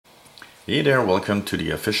Hey there, welcome to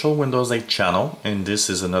the official Windows 8 channel, and this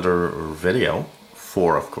is another video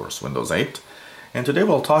for, of course, Windows 8. And today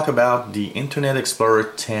we'll talk about the Internet Explorer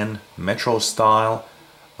 10 Metro style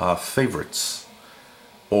favorites,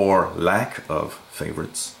 or lack of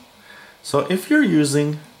favorites. So if you're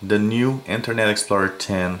using the new Internet Explorer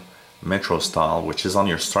 10 Metro style, which is on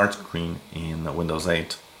your start screen in Windows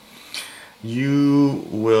 8, you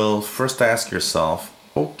will first ask yourself,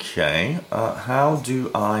 okay, how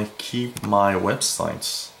do I keep my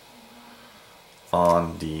websites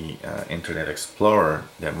on the Internet Explorer?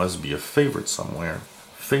 There must be a favorite somewhere,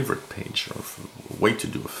 favorite page, or a way to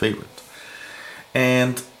do a favorite.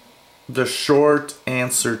 And the short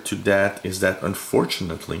answer to that is that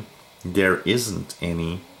unfortunately there isn't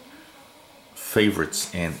any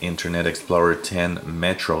favorites in Internet Explorer 10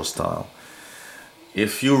 Metro style.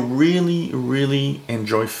 If you really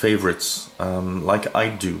enjoy favorites, like I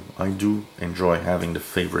do enjoy having the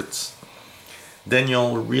favorites, then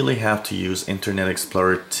you'll really have to use Internet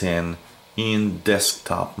Explorer 10 in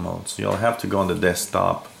desktop mode. So you'll have to go on the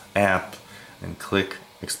desktop app and click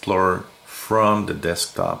Explorer from the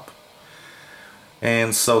desktop.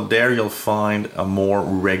 And so there you'll find a more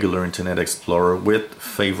regular Internet Explorer with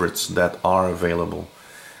favorites that are available.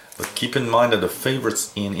 But keep in mind that the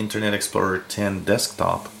favorites in Internet Explorer 10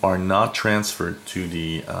 desktop are not transferred to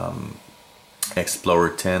the Explorer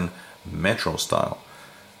 10 Metro style.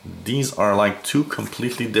 These are like two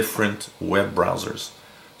completely different web browsers,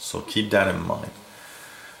 so keep that in mind.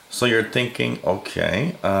 So you're thinking,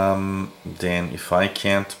 okay, then if I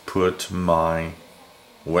can't put my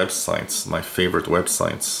websites, my favorite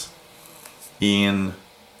websites, in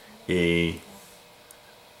a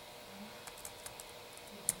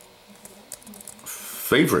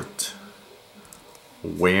favorite,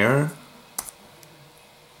 where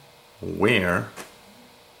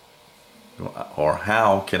or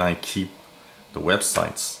how can I keep the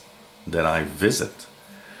websites that I visit?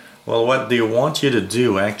 Well, what they want you to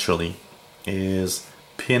do actually is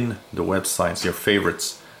pin the websites, your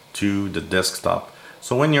favorites, to the desktop.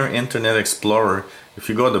 So when you're Internet Explorer, if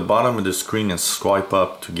you go at the bottom of the screen and swipe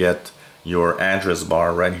up to get your address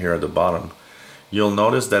bar right here at the bottom, you'll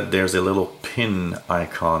notice that there's a little pin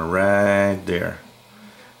icon right there,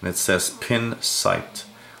 and it says pin site.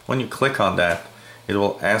 When you click on that, it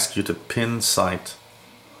will ask you to pin site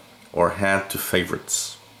or add to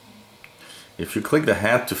favorites. If you click the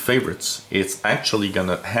add to favorites, it's actually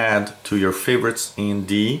gonna add to your favorites in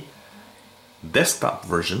the desktop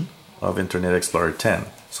version of Internet Explorer 10.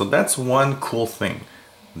 So that's one cool thing.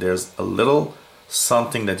 There's a little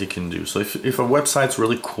something that you can do. So if a website's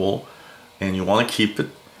really cool and you want to keep it,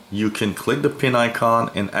 you can click the pin icon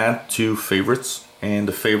and add to favorites, and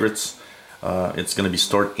the favorites, it's going to be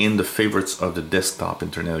stored in the favorites of the desktop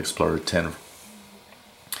Internet Explorer 10.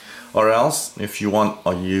 Or else, if you want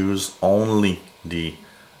to use only the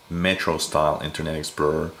Metro style Internet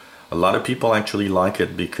Explorer, a lot of people actually like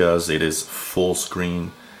it because it is full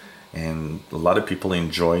screen, and a lot of people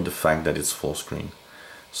enjoy the fact that it's full screen.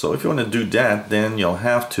 So if you want to do that, then you'll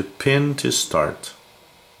have to pin to start.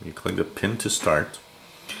 You click the pin to start,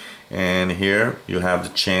 and here you have the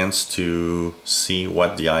chance to see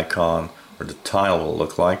what the icon or the tile will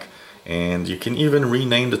look like, and you can even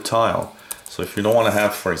rename the tile. So if you don't want to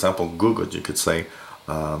have, for example, Google, you could say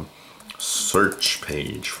search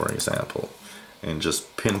page, for example, and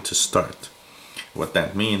just pin to start. What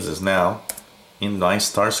that means is now in my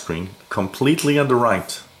start screen, completely on the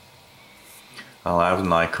right, I'll have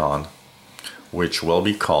an icon which will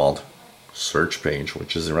be called search page,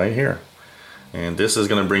 which is right here, and this is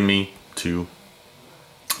going to bring me to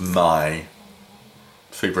my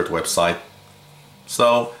favorite website.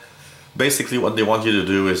 So basically what they want you to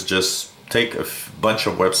do is just take a bunch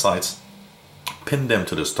of websites, pin them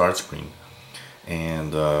to the start screen,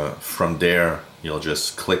 and from there you'll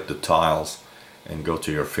just click the tiles and go to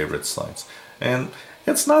your favorite sites. And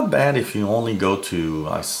it's not bad if you only go to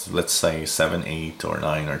let's say 7, 8 or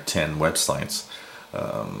 9 or 10 websites.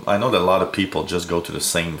 I know that a lot of people just go to the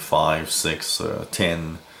same 5, 6,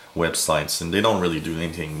 10 websites, and they don't really do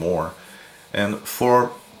anything more. And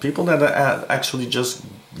for people that actually just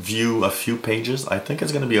view a few pages, I think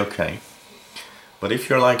it's going to be okay. But if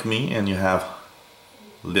you're like me and you have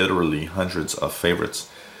literally hundreds of favorites,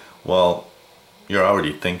 well, you're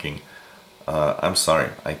already thinking, I'm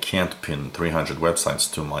sorry, I can't pin 300 websites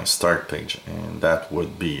to my start page, and that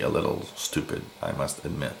would be a little stupid, I must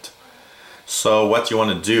admit. So what you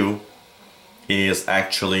want to do is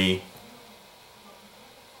actually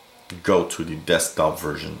go to the desktop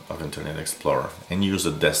version of Internet Explorer and use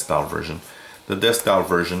the desktop version. The desktop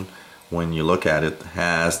version, when you look at it,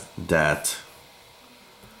 has that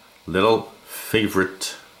little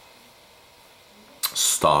favorite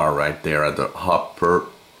star right there at the upper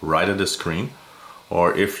right of the screen,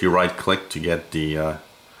 or if you right click to get the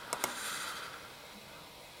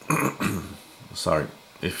sorry,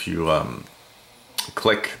 if you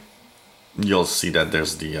click, you'll see that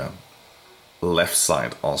there's the left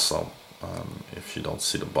side also. If you don't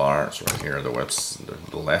see the bars right here,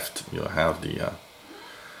 the left, you have the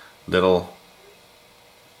little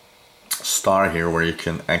star here where you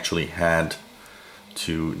can actually add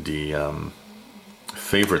to the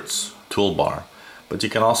favorites toolbar. But you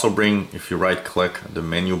can also bring, if you right click, the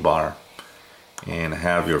menu bar and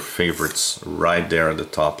have your favorites right there at the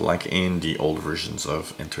top, like in the old versions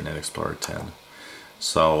of Internet Explorer 10.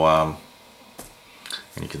 So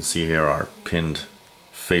and you can see here our pinned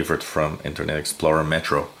favorite from Internet Explorer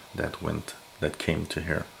Metro that came to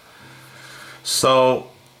here. So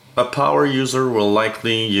a power user will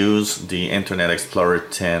likely use the Internet Explorer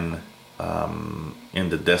 10 in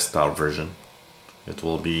the desktop version. It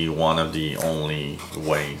will be one of the only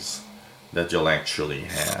ways that you'll actually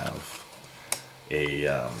have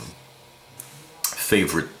a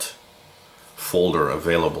favorite folder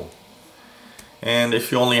available. And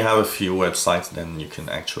if you only have a few websites, then you can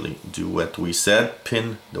actually do what we said,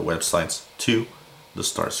 pin the websites to the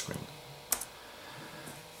start screen.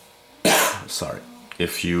 Sorry.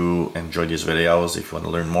 If you enjoyed these videos, if you want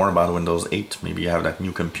to learn more about Windows 8, maybe you have that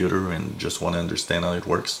new computer and just want to understand how it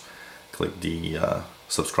works, click the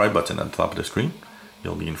subscribe button at the top of the screen.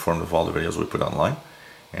 You'll be informed of all the videos we put online.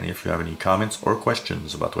 And if you have any comments or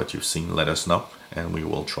questions about what you've seen, let us know, and we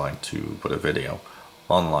will try to put a video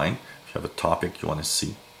online. If you have a topic you want to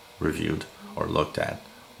see reviewed or looked at,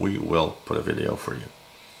 we will put a video for you.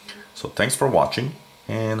 So thanks for watching,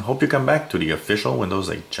 and hope you come back to the official Windows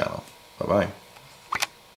 8 channel. Bye-bye.